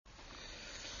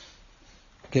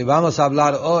que vamos a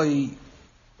hablar hoy,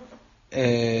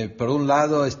 por un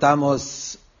lado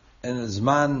estamos en el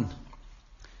Zman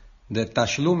de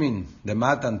Tashlumin de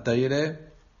Matan Teire,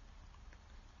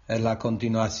 es la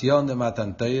continuación de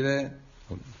Matan Teire,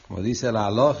 como dice la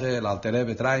Aloje, el Alter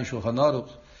Rebbe trae en Shulchan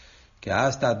Aruch, que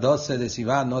hasta 12 de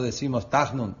Sivan no decimos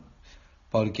Tachnun,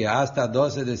 porque hasta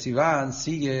 12 de Sivan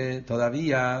sigue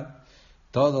todavía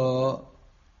todo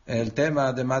el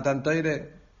tema de Matan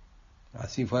Teire.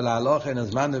 Así fue la aloja en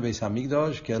el Zman de Beis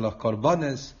Hamikdash, que los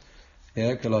corbones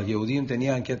que los Yehudim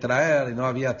tenían que traer, y no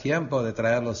había tiempo de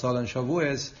traerlos solo en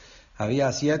Shavuos,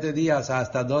 había 7 días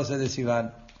hasta 12 de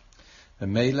Sivan. En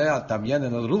Meile, también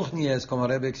en el Ruchnies, como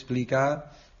Rebbe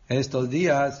explica, estos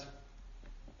días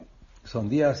son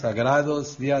días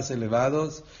sagrados, días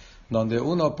elevados, donde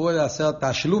uno puede hacer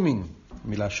Tashlumin,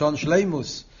 Milashon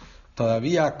Shleimus,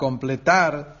 todavía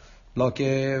completar lo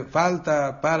que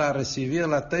falta para recibir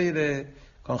la Teire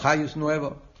con Hayus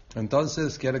nuevo.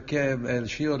 Entonces, quiero que el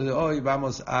shiur de hoy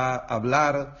vamos a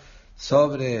hablar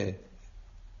sobre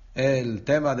el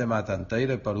tema de Matan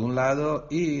Teire por un lado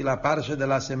y la parsha de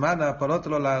la semana por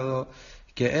otro lado,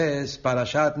 que es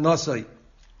Parashat Nosoi.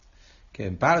 Que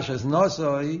en Parashat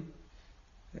Nosoi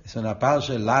es una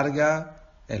parsha larga,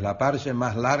 es la parsha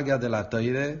más larga de la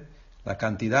Teire, la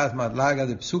cantidad más larga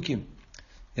de psukim.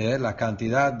 La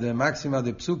cantidad de máxima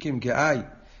de psukim que hay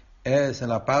es en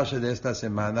la parsha de esta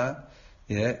semana,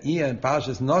 y en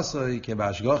Parshas Nosoi, que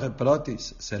Bashgoche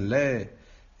Protis se lee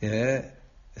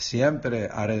siempre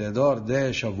alrededor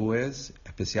de Shavuos,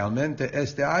 especialmente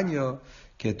este año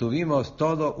que tuvimos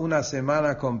toda una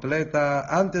semana completa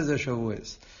antes de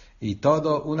Shavuos y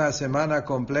toda una semana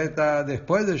completa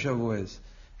después de Shavuos,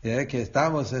 que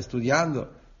estamos estudiando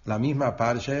la misma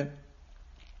parsha.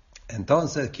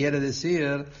 Entonces quiere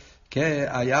decir que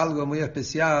hay algo muy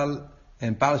especial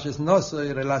en Parshas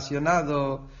Nosoi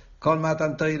relacionado con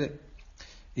Matan Teire.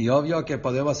 Y obvio que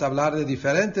podemos hablar de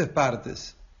diferentes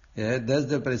partes.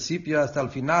 Desde el principio hasta el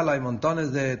final hay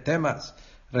montones de temas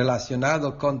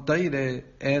relacionados con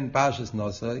Teire en Parshas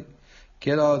Nosoi.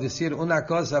 Quiero decir una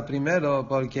cosa primero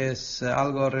porque es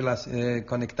algo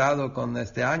conectado con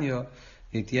este año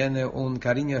y tiene un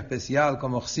cariño especial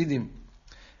como Chsidim.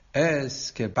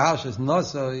 Es que Parshas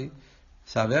Nosoi,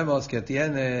 sabemos que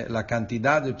tiene la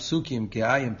cantidad de psukim que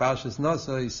hay en Parshas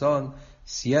Nosoi son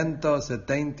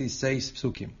 176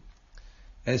 psukim.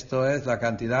 Esto es la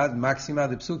cantidad máxima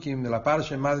de psukim de la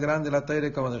parsha más grande de la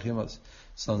Teire, como dijimos.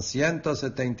 Son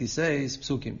 176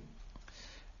 psukim.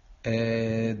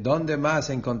 ¿Dónde más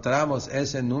encontramos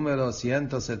ese número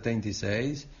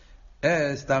 176?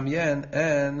 Es también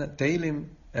en Teilim,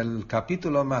 el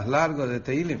capítulo más largo de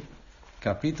Teilim.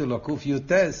 Capítulo Kuf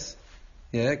Yutes,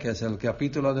 que es el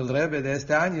capítulo del Rebbe de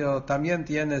este año, también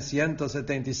tiene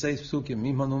 176 psukim,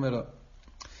 mismo número.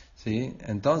 ¿Sí?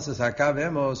 Entonces acá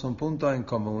vemos un punto en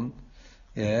común,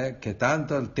 que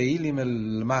tanto el Teilim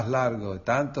el más largo,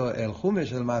 tanto el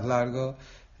Humesh el más largo,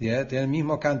 tienen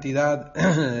misma cantidad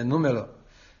de número.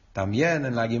 También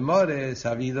en la Gemore es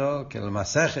sabido que el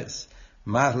Masejes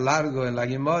más largo en la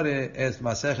Gemore es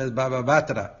Masejes Baba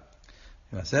Batra.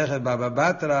 Masejet Baba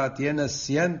Batra tiene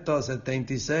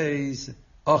 176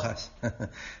 hojas.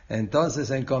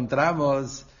 Entonces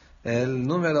encontramos el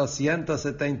número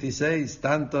 176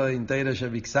 tanto en Teire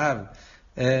Shebiksav,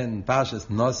 en Parshas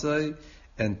Nosoi,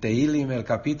 en Teilim el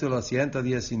capítulo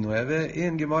 119 y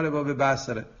en Gemore Baba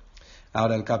Basra.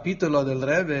 Ahora el capítulo del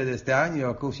Rebbe de este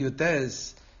año, Kuf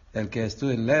Yutes, el que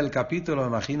lee el capítulo, me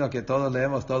imagino que todos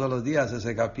leemos todos los días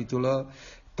ese capítulo,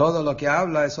 todo lo que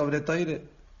habla es sobre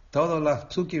Teire. Todos los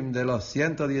psukim de los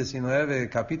 119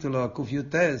 capítulos Kuf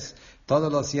Yutes, todos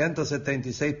los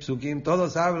 176 psukim,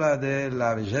 todos hablan de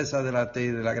la belleza de la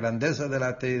Teire, la grandeza de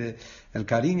la Teire, el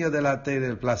cariño de la Teire,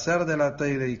 el placer de la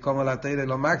Teire y cómo la Teire es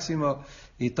lo máximo.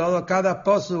 Y cada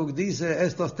posuk dice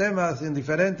estos temas en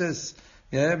diferentes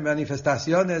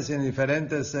manifestaciones, en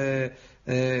diferentes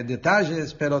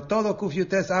detalles, pero todo Kuf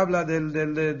Yutes habla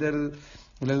del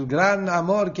gran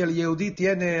amor que el Yehudí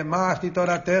tiene, Ma'achti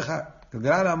Torateja. El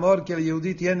gran amor que el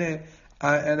Yehudí tiene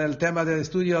en el tema del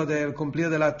estudio del cumplir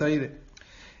de la Teire.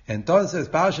 Entonces,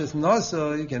 Parshas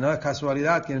Nosoi, que no es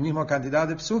casualidad, que el mismo cantidad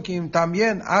de psukim,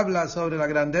 también habla sobre la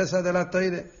grandeza de la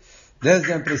Teire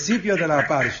desde el principio de la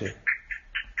Parsha.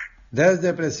 Desde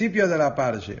el principio de la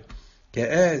Parsha,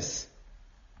 que es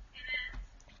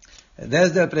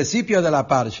desde el principio de la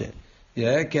Parsha,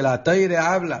 que la Teire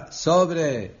habla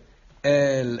sobre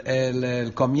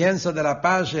el comienzo de la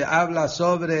Parsha, habla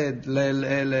sobre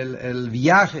el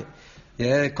viaje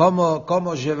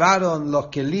cómo llevaron los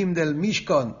kelim del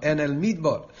Mishkan en el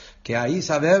Midbar, que ahí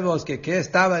sabemos que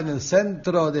estaba en el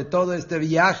centro de todo este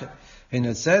viaje. En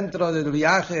el centro del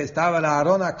viaje estaba la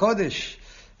Aron HaKodesh,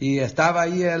 y estaba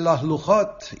ahí los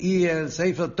Lujot y el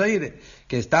Sefer Teire,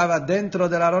 que estaba dentro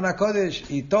del Aron HaKodesh,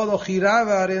 y todo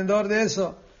giraba alrededor de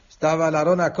eso. Estaba el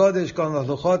Aron HaKodesh con los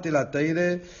Lujot y la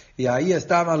Teire, y ahí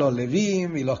estaban los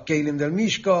Levim y los Kelim del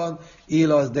Mishkan, y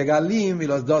los de Galim y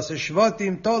los 12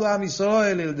 Shvotim, todo Am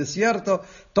Yisrael, el desierto,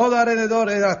 todo alrededor,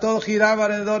 todo giraba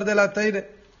alrededor de la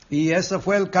Teire. Y ese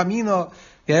fue el camino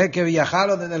que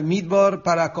viajaron en el Midbar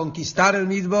para conquistar el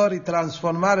Midbar y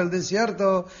transformar el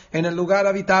desierto en el lugar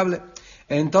habitable.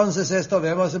 Entonces esto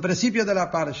vemos el principio de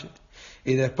la Parsha.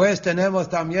 Y después tenemos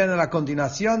también la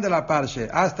continuación de la Parsha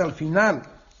hasta el final,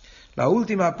 la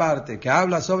última parte que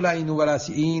habla sobre la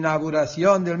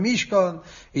inauguración del Mishkan,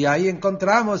 y ahí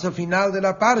encontramos el final de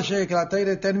la Parsha, que la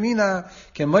Teire termina,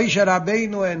 que Moshe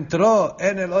Rabbeinu entró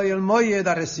en el Ohel Moed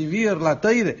a recibir la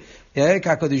Teire, que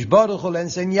HaKadosh Baruch Hu le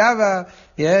enseñaba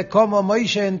cómo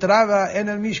Moshe entraba en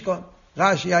el Mishkan.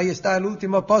 Rashi, ahí está el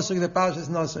último pasuk de Parshas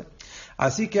Nose.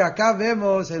 Así que acá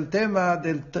vemos el tema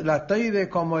de la Teire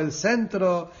como el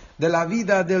centro de la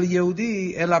vida del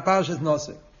Yehudí en la Parshas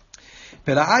Nose.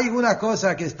 Pero hay una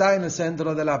cosa que está en el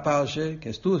centro de la Parsha,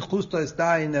 que justo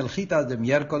está en el Gitas de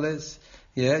miércoles,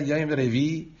 Yom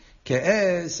Revi,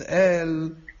 que es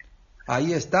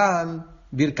ahí están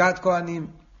Birkat Kohanim.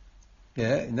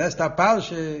 En esta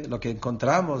Parsha lo que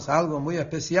encontramos, algo muy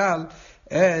especial,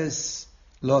 es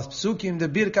los psukim de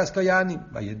Birkas Kohanim.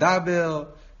 Vayedaber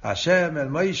Hashem el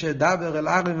Moshe, daber el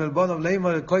Aaron el Bonov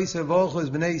leimor el koise vorchos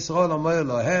bnei Yisrael omer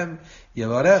Elohem,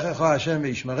 yevarechecho Hashem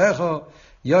veishmerecho,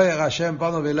 Yoyer Hashem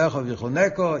pano velecho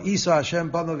vichuneko, Iso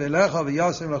Hashem pano velecho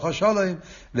veyosem lecho sholem,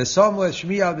 vesomu es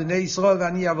shmi al bnei Yisrael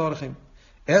vani avorchem.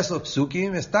 Esos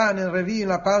psukim están en Revi, en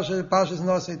la Parsha de Parshas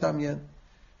Nose también,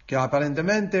 que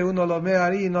aparentemente uno lo ve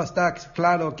ahí, no está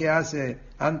claro qué hace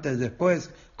antes,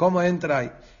 después, cómo entra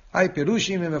ahí. Hay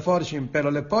perushim y meforshim,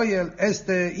 pero Lepoyel,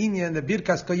 este inyan de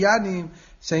Birkas Kohanim,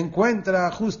 se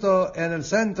encuentra justo en el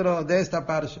centro de esta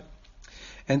parsha.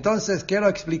 Entonces quiero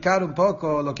explicar un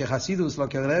poco lo que Hasidus, lo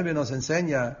que el Rebbe nos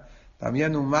enseña.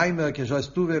 También un maimer que yo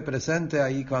estuve presente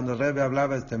ahí cuando el Rebbe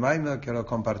hablaba este maimer, quiero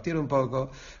compartir un poco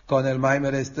con el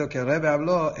maimer esto que el Rebbe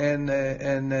habló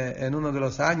en uno de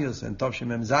los años, en Tovshim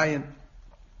Mem Zayin,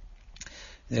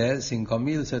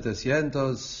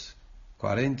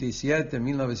 5747,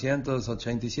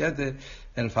 1987,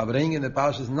 el Fabrengen de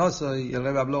Parshas Nose, y el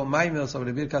Rebbe habló un maimer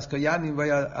sobre Birkas Kohanim. Voy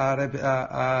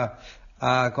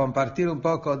a compartir un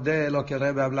poco de lo que el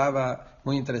Rebbe hablaba,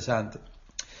 muy interesante.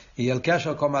 Y el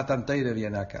Kesher con Matan Teire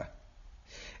viene acá.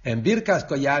 En Birkas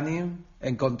Kohanim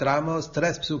encontramos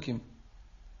 3 psukim.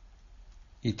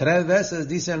 Y 3 veces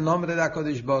dice el nombre de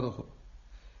HaKadosh Baruch Hu.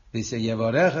 Dice,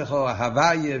 Yevorechecho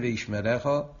ahavaye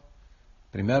veishmerecho,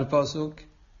 primer pasuk,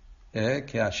 que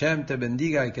Hashem te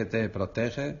bendiga y que te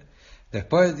protege.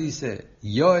 Después dice,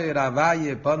 Yoer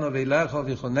avaye pano veilecho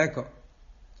vichuneko,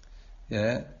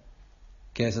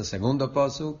 que es el segundo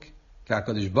pasuk, que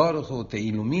HaKadosh Baruch Hu te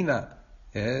ilumina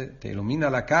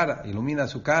la cara, ilumina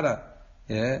su cara,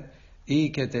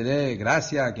 y que te dé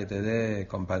gracia, que te dé,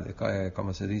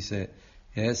 como se dice,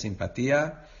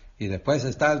 simpatía. Y después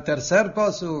está el tercer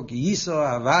pasuk, hizo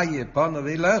avaye pano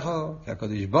veilecho, que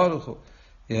HaKadosh Baruch Hu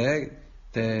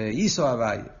te hizo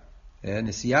avaye,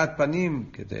 nesiat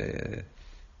panim, que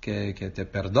te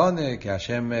perdone, que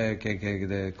Hashem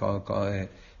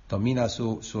domina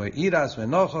su ira, su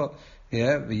enojo,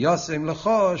 Yosem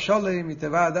lecho sholem, y te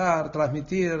va a dar,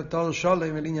 transmitir todo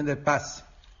sholem, en línea de paz.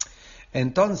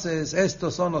 Entonces,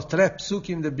 estos son los 3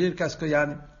 psukim de Birkas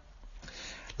Kohanim.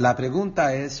 La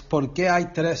pregunta es, ¿por qué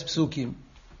hay 3 psukim?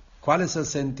 ¿Cuál es el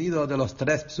sentido de los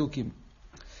 3 psukim?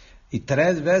 Y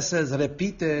 3 veces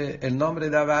repite el nombre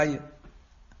de Avaye.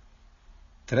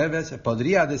 3 veces.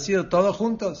 Podría decir todos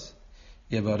juntos.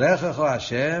 Yevorechecho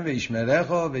Hashem,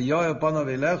 veishmerecho, veyoer pano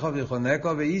veilecho,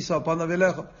 vichuneko, veiso pano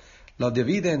veilecho. Lo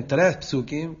divide en 3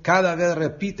 psukim. Cada vez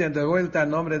repiten de vuelta el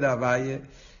nombre de Avaye.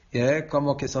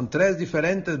 Como que son 3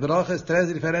 diferentes brojes,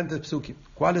 3 diferentes psukim.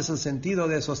 ¿Cuál es el sentido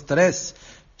de esos 3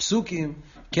 psukim?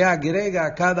 ¿Qué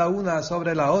agrega cada una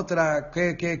sobre la otra?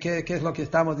 ¿Qué es lo que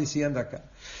estamos diciendo acá?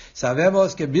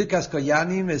 Sabemos que Birkas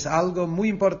Kohanim es algo muy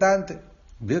importante.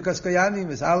 Birkas Kohanim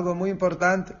es algo muy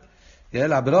importante.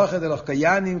 La broje de los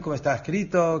Kohanim, como está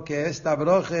escrito, que esta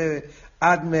broje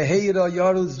ad meheiro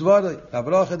yoruz dvoroi. La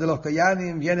broje de los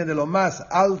Kohanim viene de lo más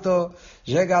alto,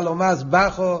 llega a lo más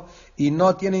bajo y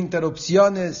no tiene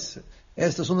interrupciones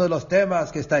Esto es uno de los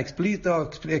temas que está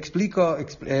explicado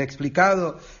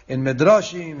en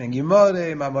Medrashim, en Gimore,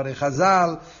 en Mamore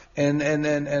Chazal,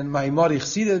 en Maimor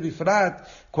Ichsides Bifrat.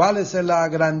 ¿Cuál es la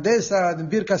grandeza de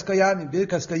Birkas Koyanim?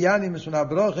 Birkas Koyanim es una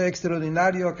broje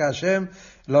extraordinario que Hashem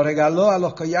lo regaló a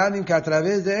los Koyanim, que a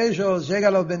través de ellos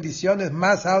llegan las bendiciones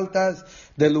más altas,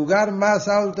 del lugar más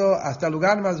alto hasta el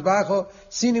lugar más bajo,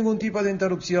 sin ningún tipo de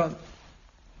interrupción.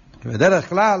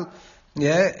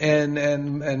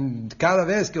 Cada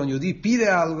vez que un yudí pide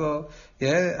algo,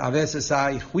 a veces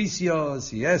hay juicios,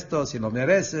 si esto, si lo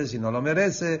merece, si no lo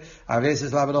merece, a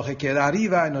veces la broje queda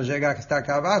arriba y no llega hasta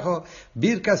acá abajo.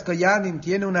 Birkas Koyanim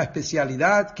tiene una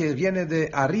especialidad que viene de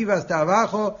arriba hasta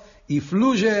abajo y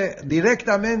fluye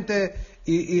directamente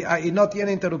y no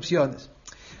tiene interrupciones.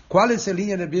 ¿Cuál es el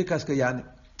línea de Birkas Koyanim?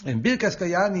 En Birkas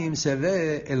Koyanim se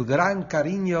ve el gran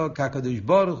cariño que HaKadosh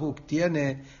Baruj Hu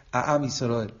tiene a Am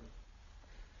Yisrael.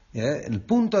 El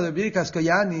punto de Birkas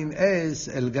Koyanim es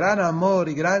el gran amor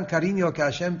y gran cariño que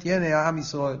Hashem tiene a Am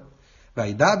Yisrael.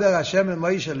 Vaidaber Hashem el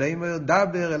Moshe leimer,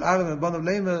 daber el Aaron el Bonav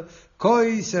leimer,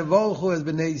 koi sevolchu es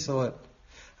Bnei Yisrael.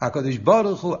 HaKadosh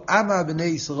Baruch Hu ama a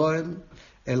Bnei Yisrael,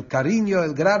 el cariño,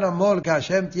 el gran amor que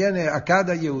Hashem tiene a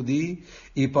cada Yehudí,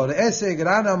 y por ese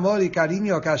gran amor y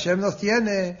cariño que Hashem nos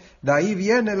tiene, de ahí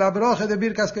viene la broje de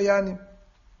Birkas Koyanim.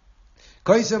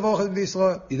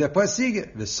 Y después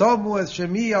sigue, Vesomu es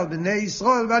Shemi al Bnei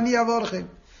Yisrael vani avorchem.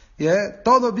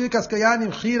 Todo Birkas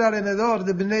Koyanim gira alrededor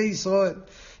de Bnei Yisrael.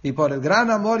 Y por el gran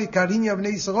amor y cariño a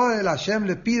Bnei Yisrael, Hashem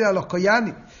le pide a los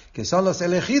Koyanim, que son los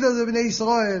elegidos de Bnei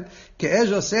Yisrael, que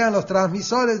ellos sean los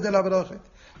transmisores de la broje.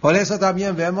 Por eso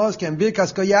también vemos que en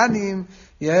Birkas Koyanim,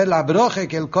 la broje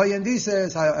que el Kohen dice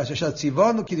es Asher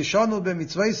tzivonu kiddushonu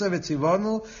b'mitzvayso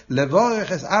v'tzivonu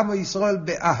levorech es amo Yisrael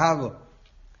be'ahavo.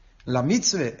 La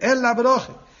mitzvah,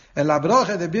 en la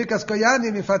broje de Birkas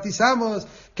Koyanim enfatizamos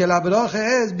que la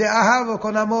broje es be'ahavo,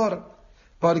 con amor,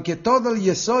 porque todo el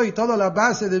yesod, toda la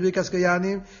base de Birkas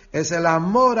Koyanim es el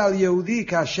amor al Yehudí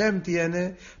que Hashem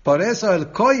tiene. Por eso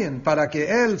el Kohen, para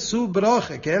que él, su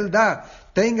broje que él da,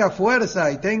 tenga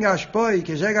fuerza y tenga ashpoi y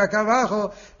que llegue acá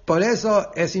abajo, por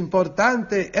eso es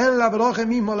importante, en la broje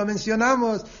mismo lo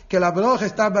mencionamos, que la broje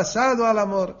está basado al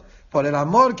amor. Por el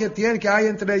amor que hay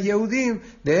entre Yehudim,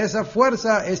 de esa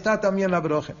fuerza está también la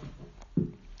broje.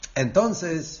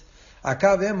 Entonces,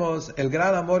 acá vemos el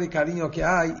gran amor y cariño que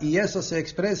hay, y eso se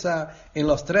expresa en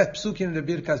los 3 psukim de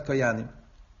Birkas Koyanim.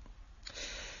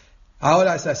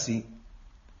 Ahora es así.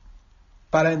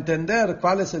 Para entender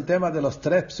cuál es el tema de los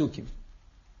 3 psukim,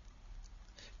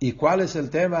 y cuál es el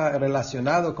tema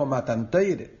relacionado con Matan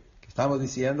Torah, que estamos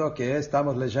diciendo que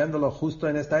estamos leyéndolo justo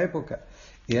en esta época,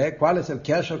 ¿cuál es el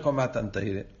kesher con Matan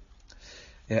Torah?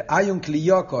 Hay un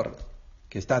Kliyokor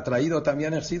que está traído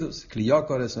también en Chassidus.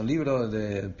 Kliyokor es un libro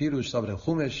de Pirush sobre el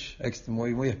Chumash,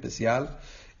 muy, muy especial,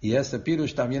 y ese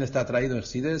Pirush también está traído en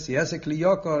Chassidus, y ese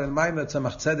Kliyokor, el Maimer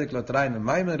Tzemach Tzedek lo trae en el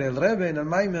Maimer, el Rebbe en el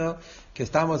Maimer que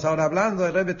estamos ahora hablando,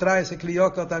 el Rebbe trae ese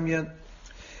Kliyokor también.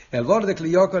 El word de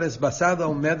Kliyokor es basado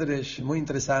en un Medrash muy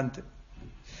interesante.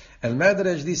 El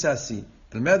Medrash dice así,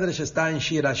 el Medrash está en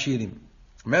Shir Hashirim.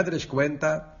 El Medrash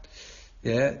cuenta,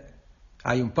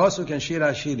 hay un posuk en Shir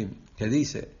Hashirim que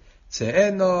dice,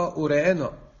 Tzeeno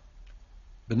ureeno,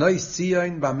 bnois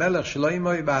Tzion, bamelech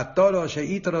shloimoy, ba'atoro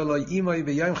sheitro lo imoy,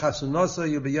 beyoim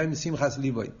chasunosoy, beyoim simchas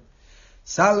liboy.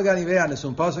 Salgan y vean, es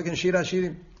un posuk en Shir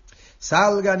Hashirim.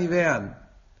 Salgan y vean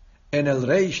en el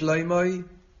Rei Shloimoy,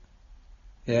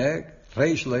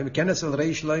 Rei Shloimoy. ¿Quién es el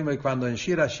Rei Shloimoy? Cuando en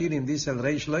Shir Hashirim dice el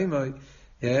Rei Shloimoy,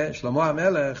 Shlomo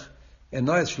HaMelech,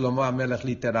 no es Shlomo HaMelech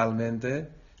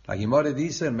literalmente. La Gimore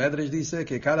dice, el Medrash dice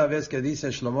que cada vez que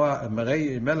dice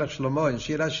Rei Melech Shlomo en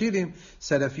Shir Hashirim,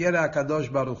 se refiere a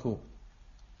Kadosh Baruch Hu.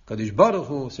 Kadosh Baruch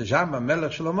Hu se llama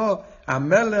Melech Shlomo, a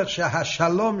Melech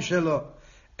Shahashalom Shelo,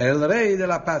 el Rey de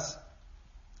la paz.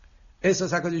 Eso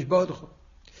es a Kadosh Baruch Hu.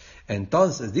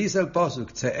 Entonces dice el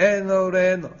posuk, Tzeeno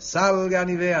ureeno, salgan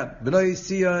y vean, Bnoi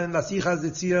Tzion, las hijas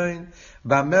de Tzion,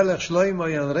 Bamelech Shloimo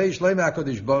y el Rey Shloimo a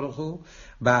Kadosh Baruch Hu,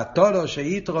 Ba'atoro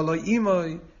sheitro lo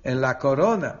imoy, en la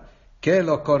corona que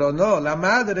lo coronó la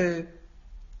madre,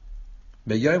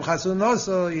 Beyoim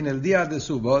Chasunoso, y en el día de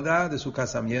su boda, de su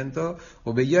casamiento,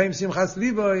 o Beyoim Simchas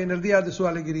Libo, y en el día de su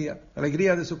alegría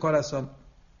de su corazón.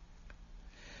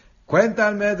 Cuenta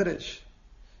el Medrash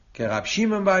que Rab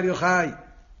Shimon Bar Yochai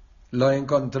lo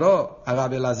encontró a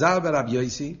Rab Elazar Rab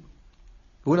Yosi,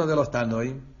 uno de los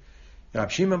Tanoim. Rab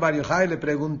Shimon Bar Yochai le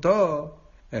preguntó,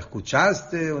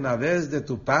 ¿escuchaste una vez de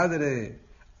tu padre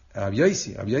Rab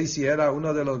Yosi? Rab Yosi era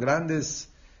uno de los grandes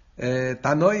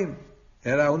Tanoim,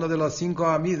 era uno de los 5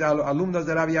 alumnos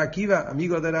de Rabbi Akiva,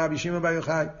 amigo de Rabbi Shimon Bar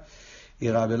Yochai. Y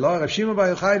Rab Shimon Bar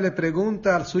Yochai le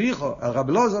pregunta a su hijo, al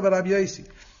Rab Elazar ben Rabbi Yossi,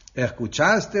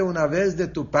 ¿escuchaste una vez de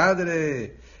tu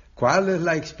padre cuál es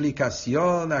la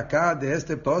explicación acá de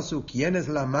este posuk? ¿Quién es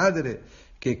la madre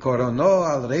que coronó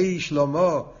al rey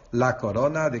Shlomo la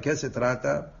corona? ¿De qué se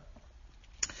trata?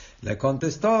 Le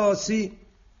contestó, sí,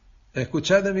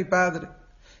 escuché de mi padre.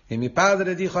 Y mi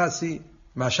padre dijo así,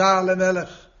 Mashal le Melech,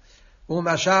 un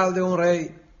mashal de un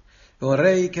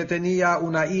rey que tenía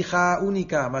una hija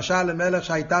única. Mashal le Melech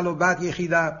shaitalo bat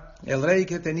yechida, el rey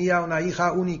que tenía una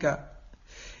hija única.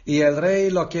 Y el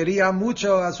rey lo quería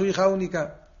mucho a su hija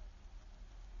única.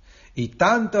 Y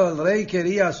tanto el rey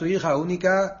quería a su hija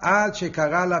única, al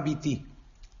shekagala biti,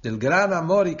 del gran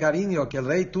amor y cariño que el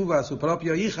rey tuvo a su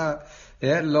propia hija,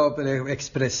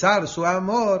 expresar su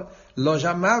amor, lo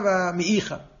llamaba mi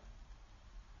hija.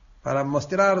 Para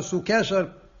mostrar su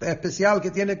kesher especial que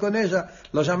tiene con ella,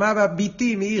 lo llamaba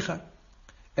biti, mi hija.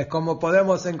 Es como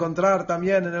podemos encontrar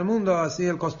también en el mundo, así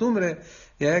el costumbre,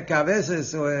 que a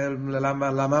veces la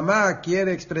mamá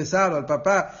quiere expresar, o el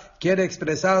papá quiere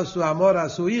expresar su amor a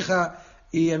su hija,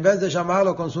 y en vez de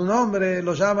llamarlo con su nombre,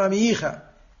 lo llama mi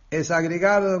hija. Es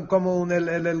agregar como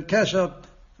el kesher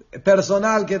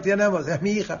personal que tenemos, es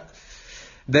mi hija.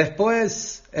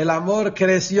 Después el amor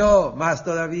creció más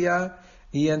todavía,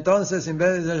 y entonces en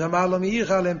vez de llamarlo mi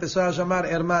hija, le empezó a llamar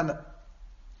hermana.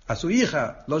 A su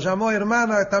hija lo llamó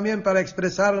hermana también para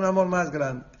expresar un amor más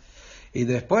grande. Y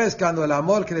después, cuando el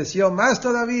amor creció más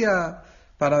todavía,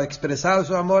 para expresar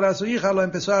su amor a su hija, lo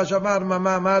empezó a llamar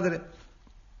mamá, madre.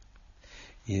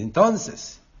 Y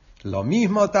entonces, lo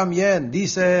mismo también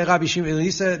dice Rabbi Shimon,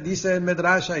 dice el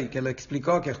Medrash ahí, que le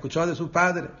explicó, que escuchó de su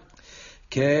padre,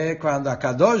 que cuando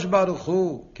Akadosh Baruch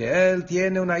Hu, que él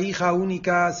tiene una hija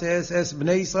única, es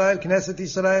Bnei Israel, Knesset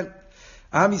Israel.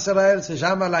 Am Israel se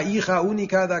llama la hija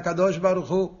única de Akadosh Baruch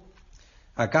Hu.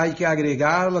 Acá hay que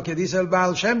agregar lo que dice el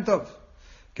Baal Shem Tov,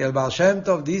 que el Baal Shem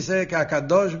Tov dice que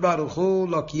Akadosh Baruch Hu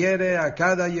lo quiere a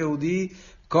cada Yehudí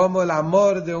como el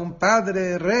amor de un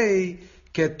padre rey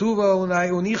que tuvo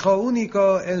un hijo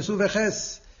único en su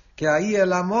vejez, que ahí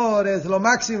el amor es lo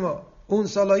máximo. Un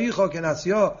solo hijo que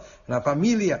nació en la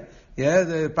familia y es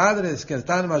de padres que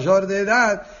están mayor de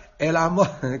edad, el amor,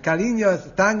 el cariño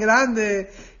es tan grande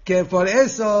que por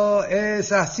eso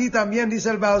es así también, dice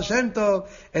el Baal Shem Tov,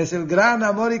 es el gran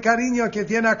amor y cariño que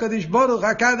tiene HaKadosh Baruch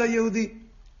a cada Yehudí,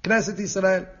 Knesset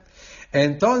Israel.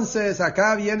 Entonces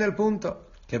acá viene el punto,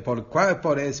 que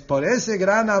por ese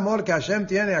gran amor que Hashem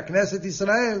tiene a Knesset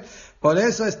Israel, por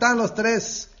eso están los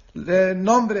tres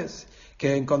nombres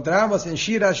que encontramos en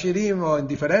Shir HaShirim o en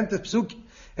diferentes psukim.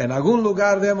 En algún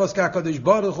lugar vemos que HaKadosh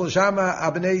Baruch Hu llama a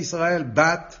Bnei Israel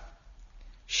Bat,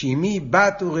 Shimi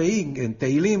Bat Urei, en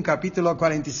Teilim capítulo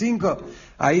 45,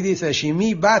 ahí dice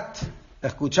Shimi Bat,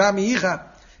 escucha a mi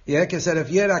hija, y es que se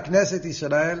refiere a Knesset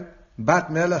Israel, Bat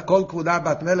Melech, Kol Kuda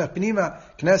Bat Melech Pnima,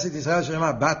 Knesset Israel se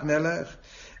llama Bat Melech.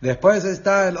 Después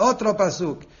está el otro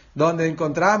pasuk, donde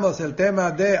encontramos el tema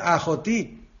de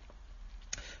Ajoti,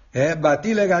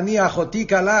 Bati Legani Ajoti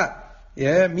Kala,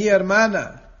 mi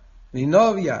hermana, mi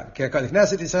novia, que en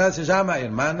Knesset Israel se llama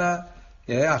hermana,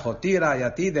 Ajoti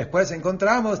Rayati. Después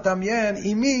encontramos también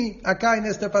y mi acá en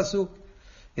este pasuk,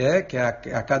 que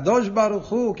Akadosh Baruch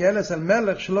Hu, que él es el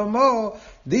Melech Shlomo,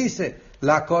 dice,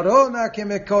 la corona que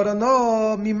me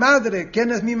coronó mi madre.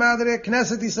 ¿Quién es mi madre?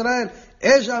 Knesset Israel.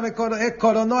 Ella me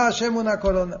coronó a Hashem una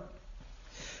corona.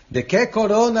 ¿De qué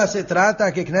corona se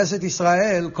trata que Knesset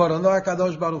Israel coronó a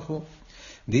Kadosh Baruch Hu?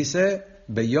 Dice,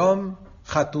 Beyom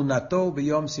Chatunato,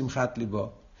 Beyom Simchat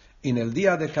Libo. En el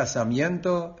día de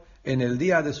casamiento, en el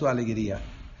día de su alegría.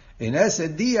 En ese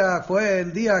día fue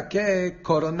el día que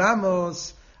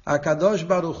coronamos a Kadosh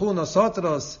Baruch Hu,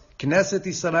 nosotros, Knesset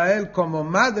Israel, como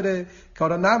madre,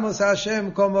 coronamos a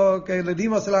Hashem, como que le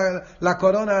dimos la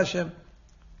corona a Hashem.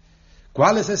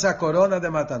 ¿Cuál es esa corona de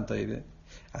Matan Torah?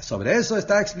 Sobre eso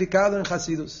está explicado en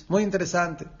Hasidus. Muy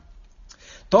interesante.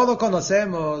 Todos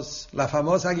conocemos la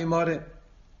famosa Gemore.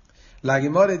 La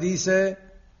Gemore dice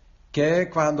que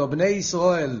cuando Bnei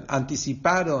Israel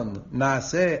anticiparon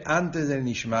nacer antes del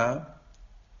Nishma,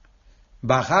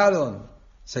 bajaron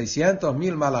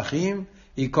 600,000 malachim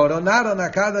y coronaron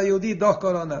a cada Yehudí 2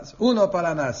 coronas. Uno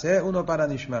para nacer, uno para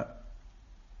Nishma.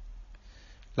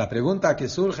 La pregunta que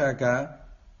surge acá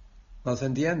no se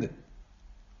entiende.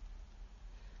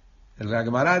 El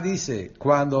Gemara dice,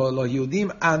 cuando los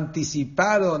Yehudim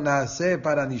anticiparon nacer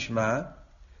para Nishma,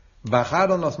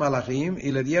 bajaron los malachim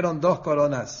y le dieron 2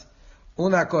 coronas.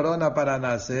 Una corona para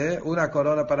nacer, una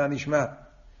corona para Nishma.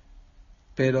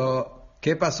 Pero,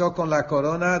 ¿qué pasó con la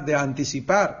corona de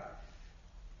anticipar?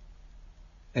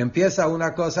 Empieza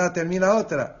una cosa, termina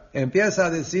otra. Empieza a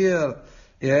decir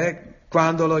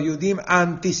Cuando los Yudim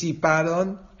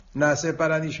anticiparon nacer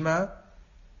para Nishma,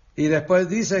 y después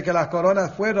dice que las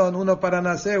coronas fueron uno para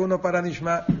nacer, uno para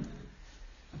Nishma.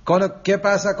 ¿Qué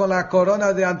pasa con la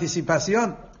corona de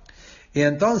anticipación? Y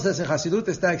entonces en Hasidut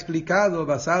está explicado,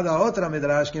 basado a otra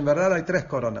Midrash, que en verdad hay 3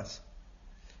 coronas.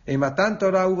 En Matan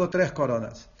Torah hubo 3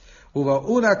 coronas. Hubo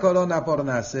una corona por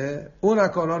nacer,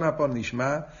 una corona por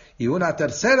Nishma, y una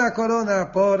tercera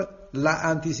corona por la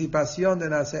anticipación de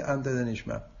nacer antes de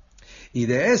Nishma. Y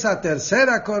de esa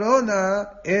tercera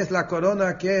corona es la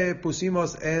corona que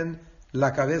pusimos en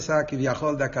la cabeza que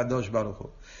viajó de Akadosh Baruch Hu.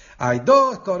 Hay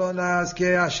 2 coronas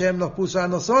que Hashem nos puso a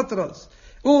nosotros.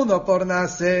 Uno por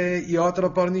nacer y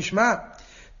otro por Nishma.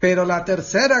 Pero la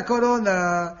tercera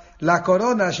corona, la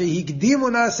corona Shehikdimu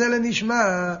nacer le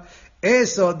Nishma,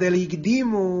 eso del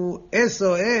Hikdimu,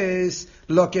 eso es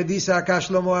lo que dice acá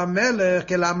Shlomo HaMelech,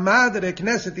 que la madre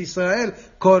Knesset Israel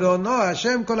coronó a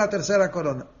Hashem con la tercera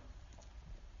corona.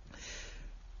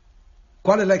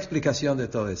 ¿Cuál es la explicación de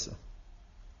todo eso?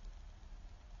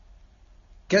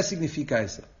 ¿Qué significa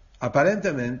eso?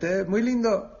 Aparentemente, muy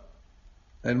lindo,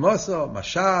 hermoso,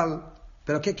 mashal,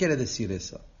 pero ¿qué quiere decir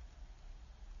eso?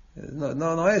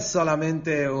 No es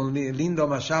solamente un lindo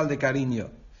mashal de cariño.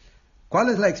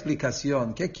 ¿Cuál es la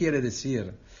explicación? ¿Qué quiere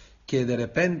decir? Que de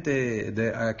repente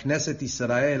de Knesset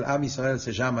Israel, Am Israel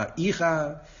se llama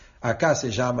hija, acá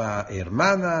se llama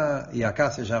hermana, y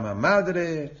acá se llama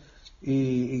madre.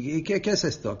 ¿Y qué es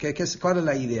esto? ¿Cuál es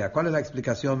la idea? ¿Cuál es la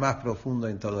explicación más profunda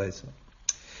en todo eso?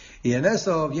 Y en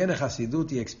eso viene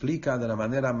Hasidut y explica de una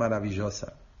manera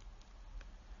maravillosa.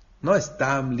 No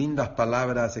están lindas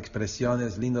palabras,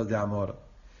 expresiones, lindos de amor.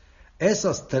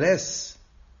 Esos 3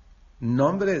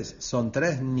 nombres son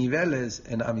 3 niveles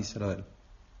en Am Israel.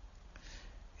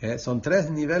 Son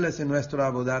 3 niveles en nuestro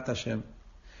Avodat Hashem.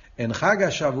 En Chag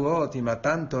HaShavuot y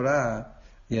Matan Torah,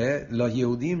 los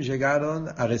Yehudim llegaron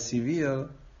a recibir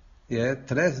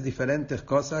 3 diferentes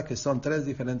cosas que son 3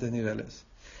 diferentes niveles.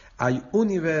 Hay un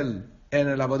nivel en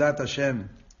el Avodat Hashem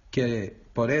que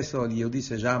por eso el Yehudí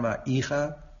se llama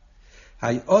hija.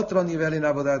 Hay otro nivel en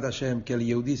Avodat Hashem que el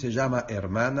Yehudí se llama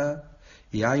hermana.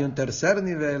 Y hay un tercer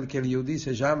nivel que el Yehudí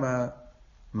se llama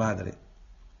madre.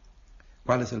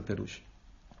 ¿Cuál es el perush?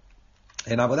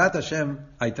 En Avodat Hashem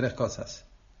hay 3 cosas.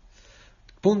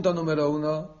 Punto número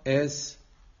 1 es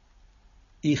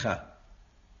hija,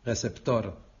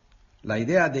 receptor. La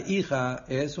idea de hija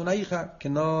es una hija que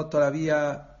no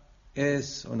todavía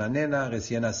es una nena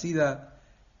recién nacida,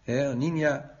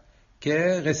 niña,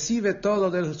 que recibe todo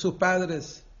de sus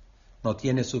padres. No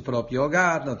tiene su propio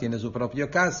hogar, no tiene su propia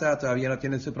casa, todavía no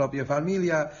tiene su propia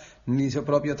familia, ni su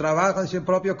propio trabajo, ni su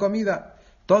propia comida.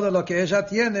 Todo lo que ella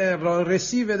tiene lo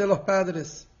recibe de los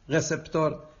padres,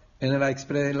 receptor. En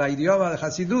el idioma de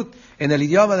Hasidut,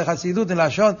 en la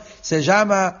Lashon, se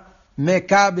llama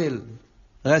Mekabel,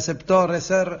 receptor,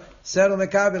 ser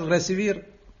Mekabel,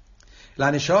 recibir. La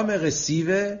Neshome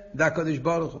recibe de HaKadosh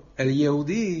Baruch Hu. El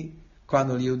Yehudí,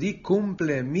 cuando el Yehudí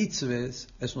cumple mitzvahs,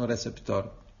 es un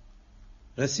receptor.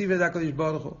 Recibe de HaKadosh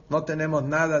Baruch Hu. No tenemos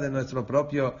nada de nuestra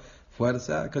propia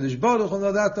fuerza. HaKadosh Baruch Hu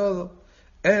nos da todo.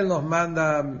 Él nos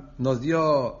manda,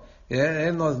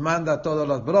 Él nos manda todos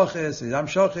los brojes y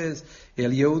amshojes. Y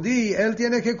el Yehudí, él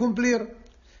tiene que cumplir.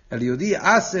 El Yehudí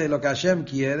hace lo que Hashem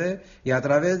quiere y a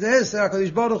través de eso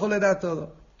HaKadosh Baruch Hu le da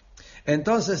todo.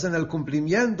 Entonces, en el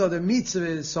cumplimiento de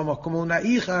mitzvahs somos como una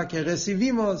hija que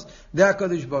recibimos de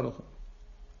HaKadosh Baruch Hu.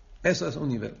 Eso es un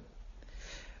nivel.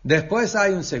 Después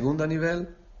hay un segundo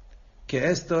nivel, que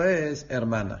esto es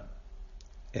hermana.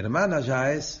 Hermana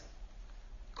ya es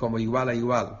como igual a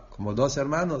igual, como 2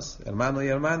 hermanos, hermano y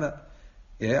hermana.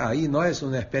 Ahí no es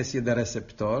una especie de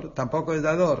receptor, tampoco es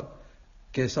dador,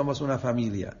 que somos una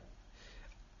familia.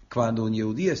 Cuando un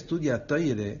Yehudí estudia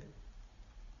Toire,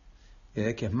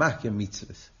 que es más que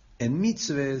mitzvahs. En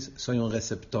mitzvahs soy un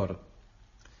receptor.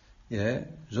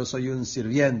 Yo soy un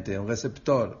sirviente, un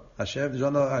receptor.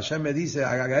 Hashem me dice,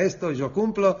 haga esto, yo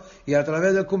cumplo, y a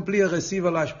través de cumplir recibo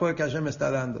la ashpoe que Hashem me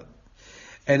está dando.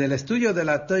 En el estudio de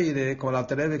la Toire, como la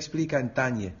Alter Rebbe explica en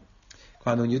Tanye,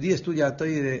 cuando un Yehudí estudia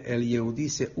Toire, el Yehudí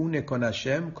se une con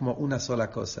Hashem como una sola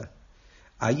cosa.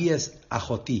 Ahí es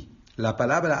ajotí. La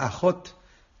palabra ajot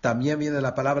también viene de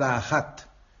la palabra ajat,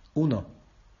 uno.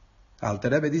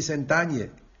 Alter Rebbe dice en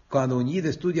Tanye, cuando un Yid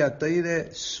estudia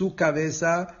Toire, su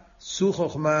cabeza, su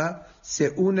jochma,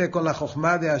 se une con la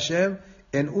jochma de Hashem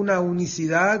en una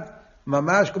unicidad,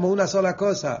 mamash como una sola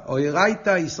cosa.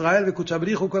 Oiraita, Israel,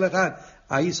 vekuchabrichu kol echad.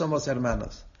 Ahí somos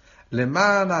hermanos.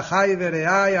 Leman achai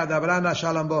vereai adabrana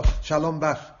shalom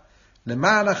bach.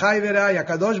 Leman Achai Verai,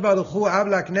 Akadosh Baruj Hu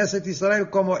habla a Knesset Israel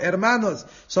como hermanos,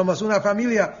 somos una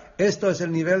familia. Esto es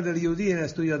el nivel del Yehudí en el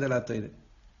estudio de la Torah.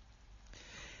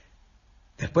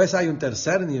 Después hay un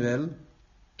tercer nivel,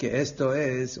 que esto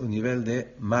es un nivel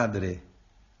de madre.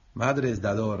 Madre es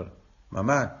dador.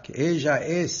 Mamá, que ella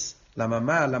es la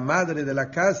mamá, la madre de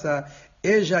la casa,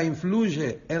 ella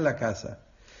influye en la casa.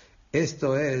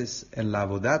 Esto es en la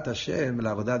Avodat Hashem,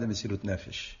 la Avodat de Mesirut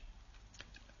Nefesh.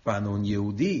 Cuando un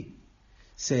Yehudí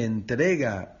se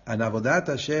entrega a Avodat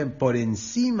Hashem por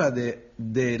encima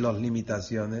de las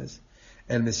limitaciones,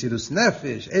 el Mesirut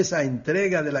Nefesh, esa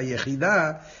entrega de la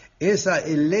Yehidá, esa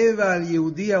eleva al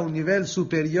Yehudí a un nivel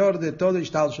superior de todo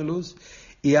Ishtalshelus,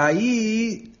 y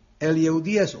ahí el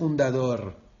Yehudí es un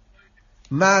dador.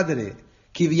 Madre,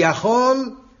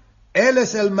 Kivyachol, él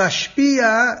es el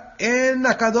Mashpia en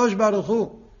Akadosh Baruj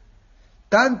Hu.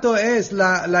 Tanto es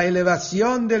la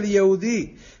elevación del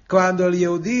Yehudí. Cuando el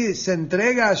Yehudí se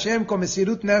entrega a Hashem con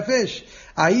Mesirut Nefesh,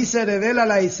 ahí se revela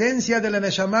la esencia de la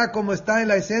Neshama como está en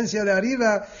la esencia de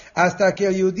arriba, hasta que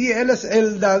el Yehudí, él es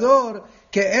el dador,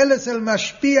 que él es el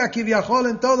Mashpia que viajó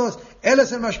en todos, él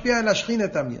es el Mashpia en la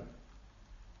Shechina también.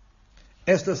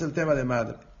 Esto es el tema de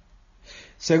madre.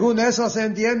 Según eso se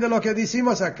entiende lo que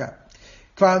decimos acá.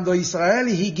 Cuando Israel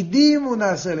higdimu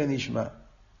nase lenishma,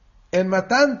 en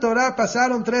Matan Torah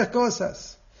pasaron tres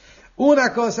cosas.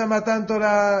 Una cosa, Matan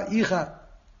Torah, hija,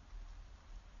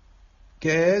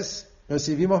 que es,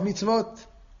 recibimos mitzvot,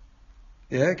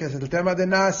 que es el tema de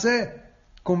nace,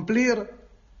 cumplir,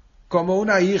 como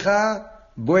una hija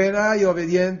buena y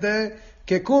obediente,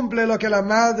 que cumple lo que la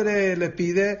madre le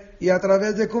pide, y a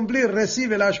través de cumplir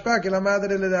recibe la ashpa que la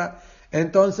madre le da.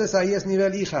 Entonces ahí es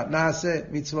nivel hija, nace,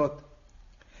 mitzvot.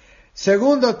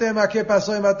 Segundo tema que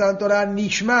pasó en Matan Torah,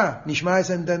 Nishma. Nishma es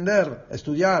entender,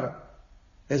 estudiar.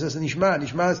 Eso es Nishma.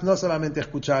 Nishma es no solamente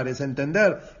escuchar, es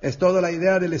entender. Es toda la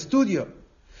idea del estudio.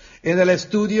 En el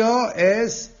estudio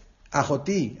es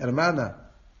Ajotí, hermana.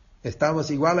 Estamos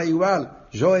igual a igual.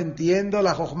 Yo entiendo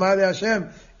la Jochma de Hashem.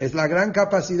 Es la gran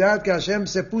capacidad que Hashem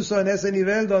se puso en ese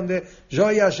nivel donde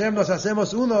yo y Hashem nos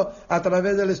hacemos uno a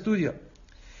través del estudio.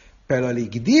 Pero el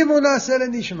Ikdimu nacer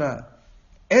en Nishma.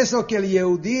 Eso que el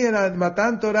Yehudí en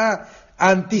Matan Torah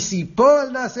anticipó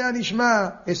el Naser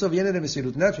Nishma, eso viene de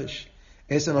Mesirut Nefesh.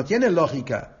 Eso no tiene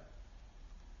lógica.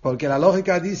 Porque la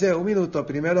lógica dice, un minuto,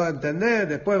 primero entender,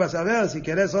 después vas a ver si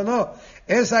querés o no.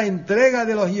 Esa entrega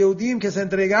de los Yehudim que se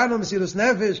entregaron a Mesirut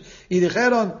Nefesh y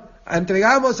dijeron,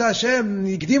 entregamos a Hashem,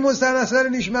 Ikdimus a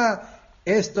Naser Nishma.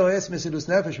 Esto es Mesirut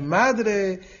Nefesh,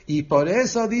 madre, y por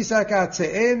eso dice acá,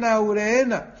 Tzeena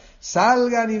Ureena.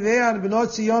 Salgan y vean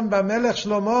Bnot Zion ba Melech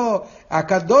Shlomo,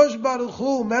 Akadosh Baruch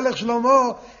Hu, Melech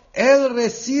Shlomo, él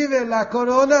recibe la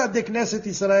corona de Knesset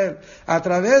Israel. A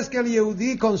través que el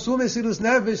Yehudí consume Mesirut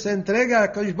Nefesh, se entrega a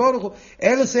Akadosh Baruch Hu,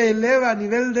 él se eleva a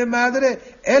nivel de madre,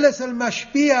 él es el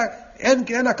Mashpia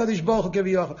en Akadosh Baruch Hu que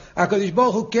vio. Akadosh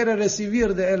Baruch Hu quiere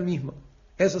recibir de él mismo.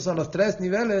 Esos son los tres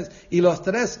niveles y los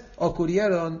tres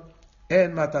ocurrieron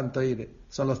en Matan Torah.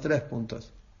 Son los tres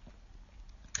puntos.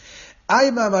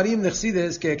 Hay mamarim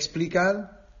nechsides que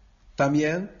explican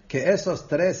también que esas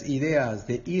tres ideas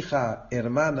de hija,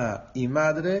 hermana y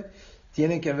madre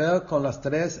tienen que ver con las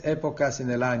tres épocas en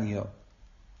el año,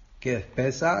 que es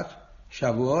Pesach,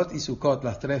 Shavuot y Sukkot,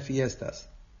 las tres fiestas.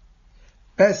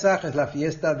 Pesach es la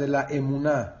fiesta de la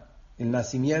Emuná, el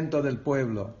nacimiento del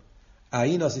pueblo.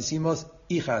 Ahí nos hicimos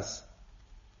hijas,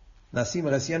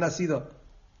 nacimos recién nacido.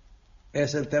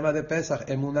 Es el tema de Pesach,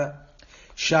 Emuná.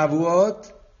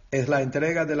 Shavuot es la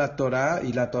entrega de la Torah,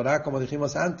 y la Torah, como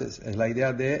dijimos antes, es la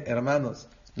idea de hermanos.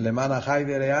 Leman Achai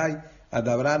Vereai,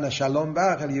 Adabran Shalom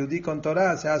Bach, el Yehudí con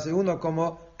Torah se hace uno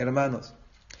como hermanos.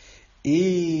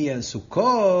 Y en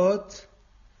Sukkot,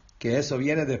 que eso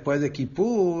viene después de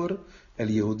Kippur, el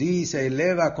Yehudí se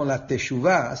eleva con la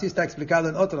Teshuvah, así está explicado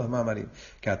en otros mamarim,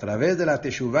 que a través de la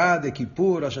Teshuvah de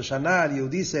Kippur, Rosh Hashanah, el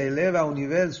Yehudí se eleva a un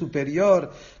nivel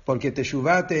superior, porque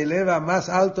Teshuvah te eleva más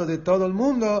alto de todo el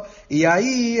mundo, y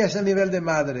ahí es el nivel de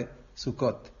madre,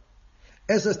 Sukkot.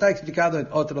 Eso está explicado en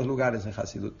otros lugares en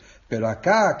Hasidut. Pero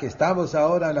acá, que estamos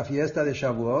ahora en la fiesta de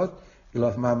Shavuot,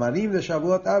 los mamarim de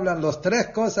Shavuot hablan las tres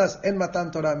cosas en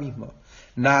Matan Torah mismo.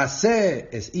 Naase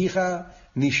es hija,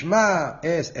 Nishma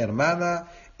es hermana,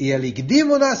 y el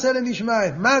Ikdimu Naser en Nishma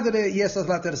es madre, y esa es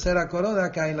la tercera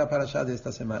corona que hay en la parashá de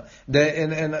esta semana,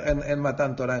 en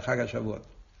Matan Torah, en Chag Shavuot.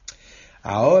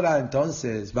 Ahora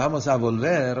entonces vamos a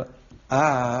volver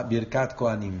a Birkat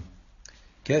Kohanim.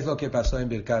 ¿Qué es lo que pasó en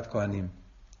Birkat Kohanim?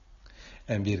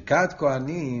 En Birkat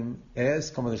Kohanim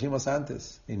es, como dijimos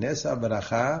antes, en esa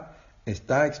braja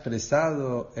está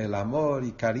expresado el amor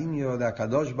y cariño de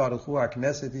Akadosh Baruj Hu a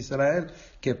Knesset Israel,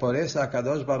 que por eso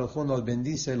Akadosh Baruj Hu nos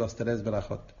bendice los 3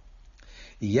 brajot.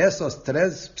 Y esos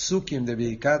 3 psukim de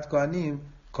Birkat Kohanim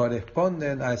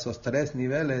corresponden a esos 3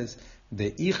 niveles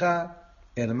de hija,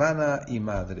 hermana y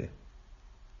madre.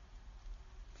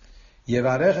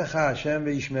 Yevarechecha Hashem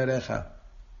veishmerecha.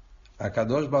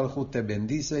 Akadosh Baruj Hu te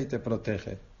bendice y te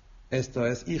protege. Esto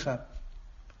es hija.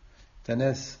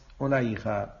 Tenés una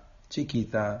hija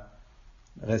chiquita,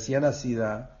 recién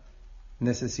nacida,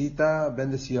 necesita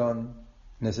bendición,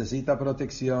 necesita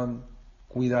protección,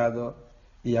 cuidado.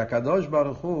 Y Akadosh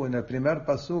Baruj Hu, en el primer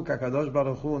pasuk, Akadosh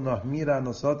Baruj Hu nos mira a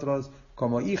nosotros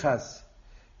como hijas.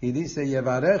 Y dice,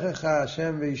 Yevarechecha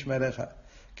Hashem veishmerecha.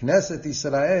 Knesset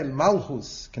Israel,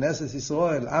 Malchus, Knesset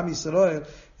Israel, Am Israel,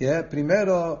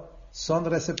 primero son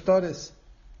receptores.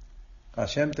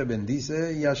 Hashem te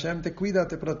bendice y Hashem te cuida,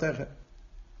 te protege.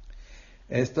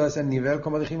 Esto es el nivel,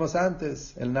 como dijimos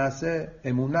antes, el nace,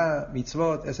 emuná,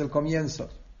 mitzvot, es el comienzo.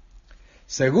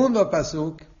 Segundo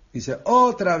pasuk, dice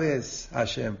otra vez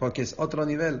Hashem, porque es otro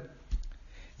nivel.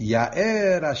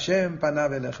 Yaer Hashem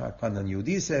panav elecha. Cuando el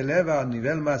Yehudí se eleva al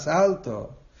nivel más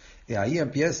alto, y ahí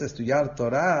empieza a estudiar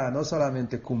Torah, no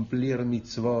solamente cumplir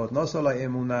mitzvot, no solo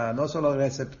emuná, no solo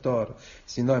receptor,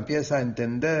 sino empieza a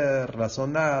entender,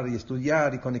 razonar y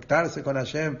estudiar y conectarse con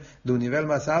Hashem de un nivel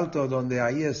más alto, donde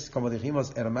ahí es, como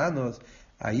dijimos, hermanos,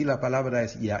 ahí la palabra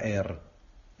es yaer,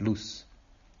 luz.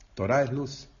 Torah es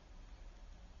luz,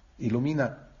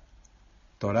 ilumina.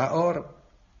 Torah or,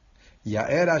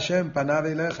 yaer Hashem panav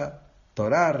elecha.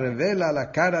 Torah revela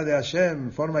la cara de Hashem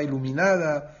en forma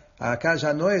iluminada. Acá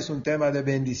ya no es un tema de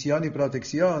bendición y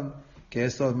protección, que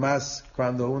esto es más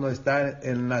cuando uno está en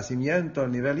el nacimiento,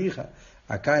 el nivel hija.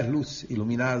 Acá es luz,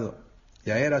 iluminado.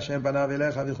 Yaer Hashem panav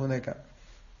elecha v'chuneka.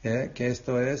 Que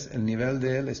esto es el nivel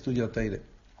del estudio Teire.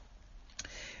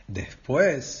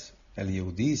 Después, el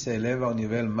Yehudí se eleva a un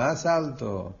nivel más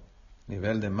alto,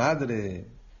 nivel de madre,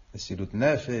 de Sirut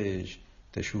Nefesh,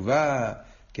 Teshuvah,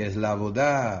 que es la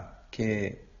avodah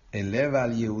que eleva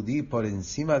al Yehudí por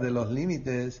encima de los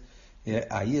límites.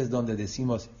 Ahí es donde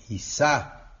decimos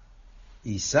Isa.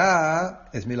 Isa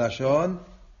es milashon,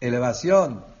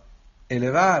 elevación,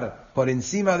 elevar por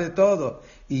encima de todo.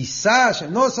 Isa,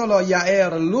 no solo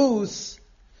Yaer, luz,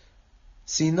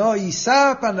 sino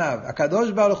Isa panav.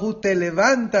 Akadosh Baruj Hu te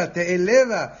levanta, te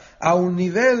eleva a un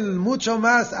nivel mucho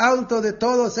más alto de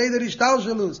todo Seider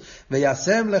Ishtalshelus.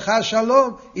 Veyasem lecha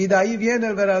shalom, y de ahí viene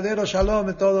el verdadero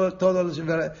shalom, todo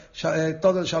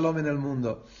el shalom en el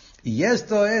mundo. Y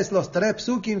esto es los 3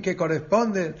 psukim que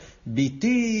corresponden,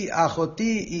 Biti,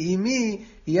 Ajoti y Imi,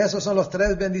 y esos son los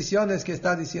 3 bendiciones que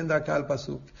está diciendo acá el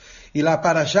pasuk. Y la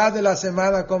parashá de la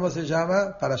semana, ¿cómo se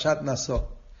llama? Parashat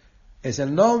Naso. Es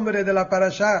el nombre de la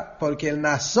parashá, porque el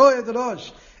Naso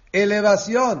Edrosh,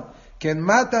 elevación, que en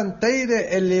Matan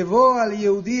Teire elevó al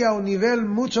Yehudí a un nivel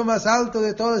mucho más alto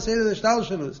de todo el Seder de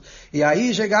Shtalshelus. Y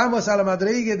ahí llegamos a la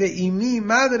madrigue de Imi,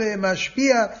 madre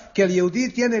Mashpia, que el Yehudí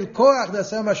tiene el koach de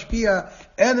hacer Mashpia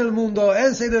en el mundo,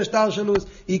 en Seder de Shtalshelus,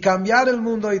 y cambiar el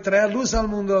mundo, y traer luz al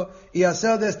mundo, y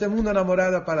hacer de este mundo una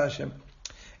morada para Hashem.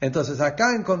 Entonces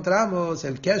acá encontramos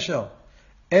el kesher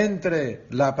entre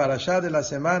la parashá de la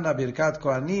semana, Birkat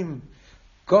Kohanim,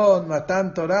 con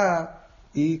Matan Torah,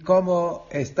 y cómo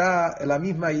está la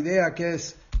misma idea que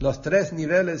es los 3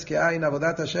 niveles que hay en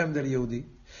Avodat Hashem del Yehudí.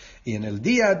 Y en el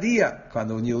día a día,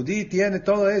 cuando un Yehudí tiene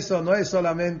todo eso, no es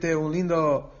solamente un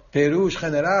lindo perush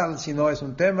general, sino es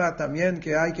un tema también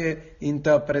que hay que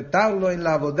interpretarlo en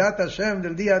la Avodat Hashem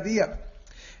del día a día.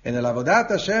 En el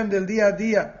Avodat Hashem del día a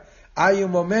día, hay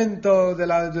un momento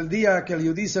del día que el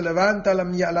Yehudí se levanta a la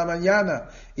mañana,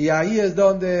 y ahí es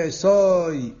donde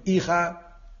soy hija,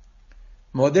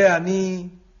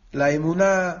 Modeani, la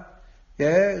emuná,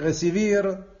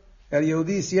 recibir, el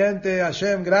Yehudí siente,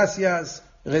 Hashem, gracias,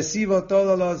 recibo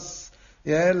todos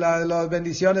las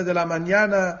bendiciones de la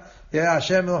mañana,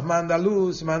 Hashem nos manda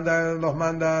luz, nos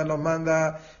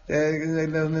manda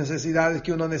las necesidades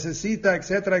que uno necesita,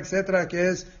 etcétera, etcétera,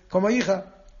 que es como hija.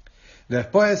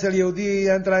 Después el Yehudí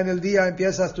entra en el día,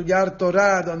 empieza a estudiar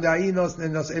Torah, donde ahí nos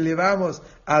elevamos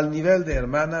al nivel de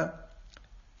hermana,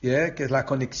 que es la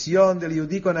conexión del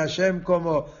Yehudí con Hashem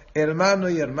como hermano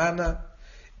y hermana.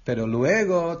 Pero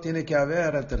luego tiene que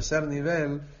haber el tercer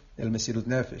nivel, el Mesirut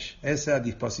Nefesh, esa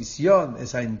disposición,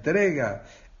 esa entrega,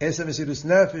 ese Mesirut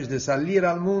Nefesh de salir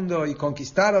al mundo y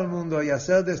conquistar al mundo y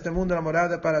hacer de este mundo una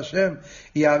morada para Hashem.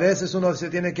 Y a veces uno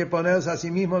se tiene que ponerse a sí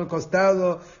mismo al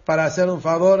costado para hacer un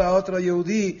favor a otro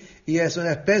Yehudí, y es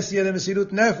una especie de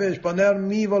Mesirut Nefesh, poner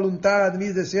mi voluntad,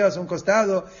 mis deseos a un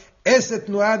costado. Ese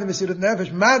tnuá de Mesirut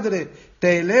Nefesh, madre,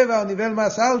 te eleva a un nivel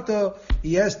más alto,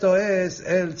 y esto es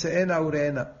el Tzeena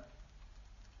Ureena.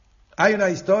 Hay una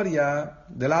historia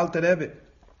del Alter Rebbe.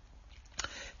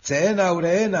 Tzeena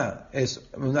Ureena es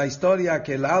una historia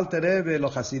que el Alter Rebbe,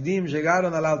 los Hasidim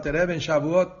llegaron al Alter Rebbe en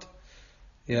Shavuot.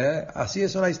 Así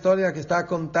es una historia que está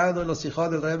contado en los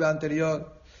hijos del Rebbe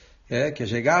anterior. Que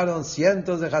llegaron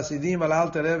cientos de Hasidim al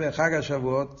Alter Rebbe en Chag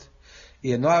Shavuot,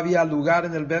 y no había lugar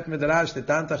en el Bet Midrash de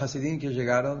tantos Hasidim que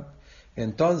llegaron.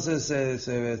 Entonces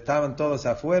estaban todos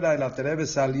afuera, el Alter Rebbe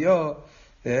salió,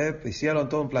 hicieron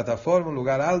toda una plataforma, un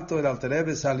lugar alto, el Alter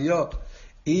Rebbe salió,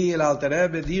 y el Alter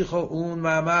Rebbe dijo un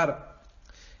mamar,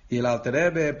 y el Alter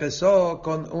Rebbe empezó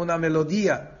con una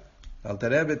melodía. El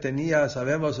Alter Rebbe tenía,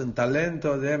 sabemos, un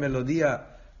talento de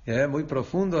melodía muy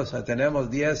profundo. O sea, tenemos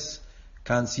 10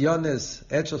 canciones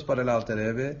hechos por el Alter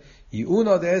Rebbe, y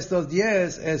uno de estos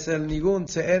 10 es el Nigun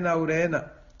Tzeena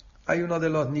Ureena. Hay uno de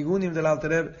los Nigunim del Alter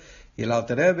Rebbe, y el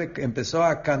Alter Rebbe empezó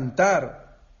a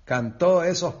cantó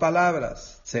esas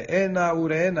palabras, Tzeena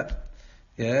Ureena,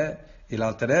 y el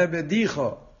Alter Rebbe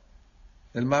dijo,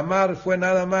 el mamar fue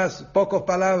nada más pocas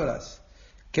palabras.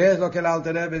 ¿Qué es lo que el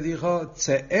Alter Rebbe dijo?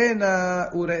 Tzeena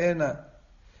Ureena.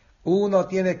 Uno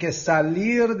tiene que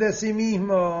salir de sí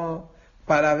mismo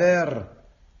para ver.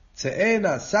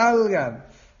 Tzeena,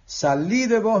 salí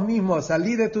de vos mismo,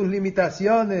 salí de tus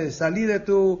limitaciones, salí de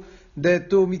tu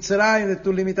Mitzrayim, de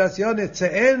tus limitaciones.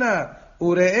 Tzeena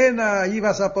Ureena, ahí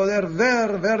vas a poder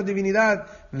ver divinidad,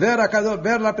 ver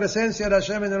la presencia de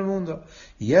Hashem en el mundo.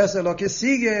 Y eso es lo que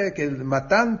sigue, que el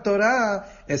Matan Torah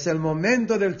es el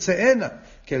momento del Tzeena,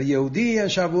 que el Yehudí en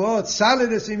Shavuot sale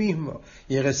de sí mismo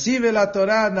y recibe la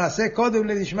Torah, nace Kodem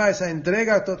Lenishma, esa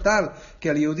entrega total que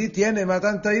el Yehudí tiene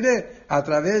Matan Torah. A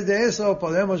través de eso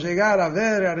podemos llegar a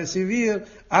ver, a recibir,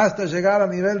 hasta llegar a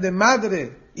nivel de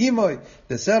madre, Imoy,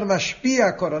 de ser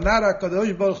Mashpia, coronar a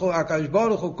Kadosh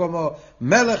Baruch Hu como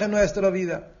Melech en nuestra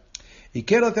vida. Y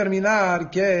quiero terminar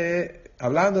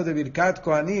hablando de Birkat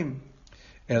Kohanim,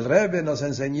 el Rebbe nos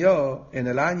enseñó en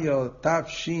el año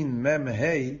Tafshin Mem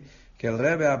Hei, que el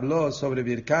Rebbe habló sobre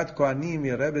Birkat Kohanim, y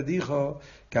el Rebbe dijo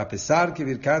que a pesar que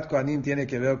Birkat Kohanim tiene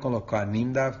que ver con los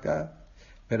Kohanim Dafka,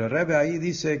 pero el Rebbe ahí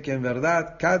dice que en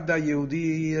verdad cada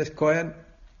Yehudí es Kohen,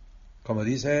 como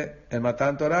dice el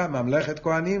Matan Torah, Mamlechet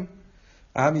Kohanim.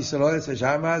 Am Yisrael se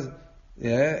llama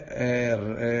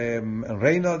el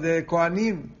reino de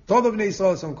Kohanim. Todos Bnei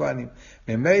Yisrael son Kohanim.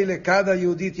 Memeile, cada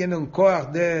Yehudí tiene un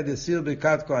koach de decir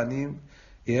Birkat Kohanim.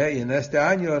 Y en este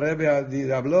año el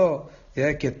Rebbe habló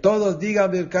que todos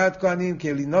digan Birkat Kohanim,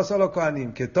 que no solo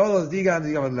Kohanim, que todos digan,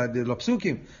 digamos, los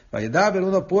psukim. Vayedaber,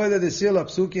 uno puede decir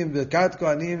los psukim Birkat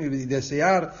Kohanim y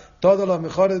desear todas las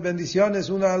mejores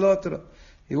bendiciones uno al otro.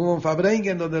 Y hubo un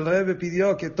Fabrengen donde el Rebbe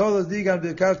pidió que todos digan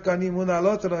Birkat Kohanim uno al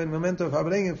otro. En el momento de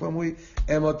Fabrengen fue muy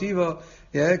emotivo,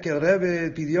 que el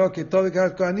Rebbe pidió que todo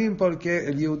Birkat Kohanim, porque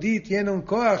el Yehudí tiene un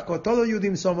koach, todos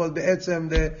Yehudim somos be'etzem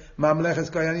de Mamleches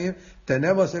Kohanim,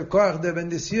 tenemos el koach de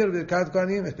bendecir Birkat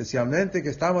Kohanim, especialmente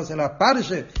que estamos en la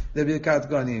parshe de Birkat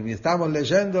Kohanim, y estamos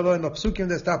leyéndolo en los psukim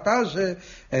de esta parshe,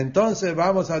 entonces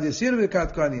vamos a decir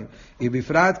Birkat Kohanim. Y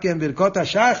bifrat que en Birkot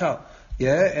HaShachar,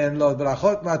 en los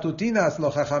brajot matutinas,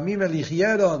 los jajamim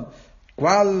eligieron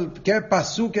qué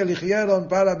pasuk eligieron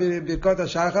para Birkot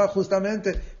HaShachar,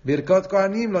 justamente Birkot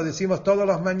Kohanim, lo decimos todas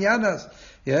las mañanas.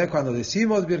 Cuando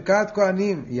decimos Birkat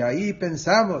Kohanim, y ahí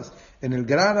pensamos en el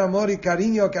gran amor y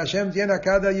cariño que Hashem tiene a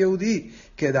cada Yehudí,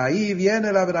 que de ahí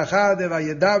viene la brajá de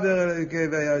Vayedaber,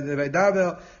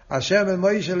 Hashem el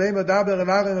Moishe Leimo Daber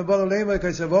Elachem Ebono Leimo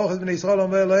que se vojes Bnei Yisrael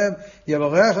Omer Lohem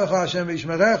Yevorecha Hashem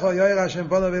Vishmerecha Yoyer Hashem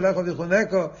Pono Vilecho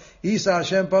Vichuneko Isa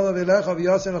Hashem Pono Vilecho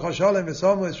Vyosen Lecho Sholem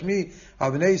Vesomu Eshmi a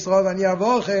Bnei Yisrael Vani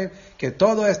Avochem, que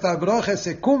todas estas brojes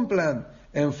se cumplan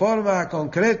en forma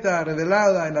concreta,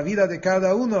 revelada en la vida de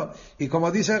cada uno. Y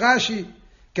como dice Rashi,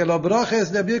 que los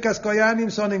brojes de Birkas Kohanim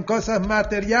son en cosas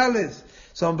materiales,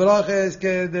 son brojes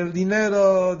que del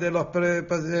dinero, de los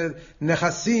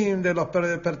nehasim, de las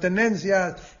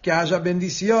pertenencias, que haya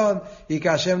bendición y que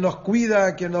Hashem nos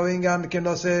cuida, que no vengan, que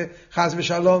no se hasbe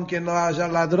shalom, que no haya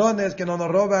ladrones, que no nos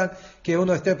roban, que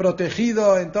uno esté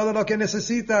protegido en todo lo que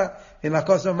necesita, en las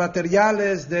cosas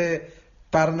materiales de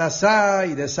parnasá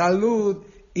y de salud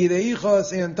y de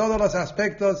hijos, y en todos los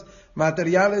aspectos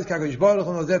materiales que HaKadosh Baruch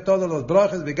Hu nos dé todos los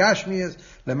brojes begashmies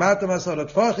lemata masorot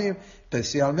fochim,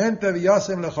 especialmente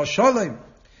v'yosem lecho sholem,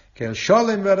 que el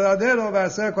sholem verdadero va a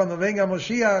ser cuando venga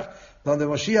Moshiach, donde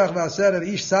Moshiach va a ser el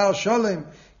ish sar sholem,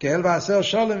 que él va a ser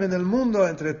sholem en el mundo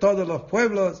entre todos los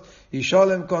pueblos, y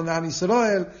sholem con Am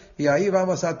Yisrael, y ahí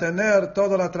vamos a tener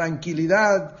toda la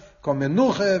tranquilidad con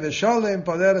menuje ve sholem,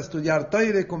 poder estudiar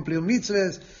Torah, cumplir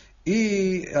mitzvahs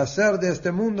y hacer de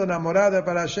este mundo una morada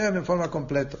para Hashem en forma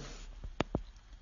completa.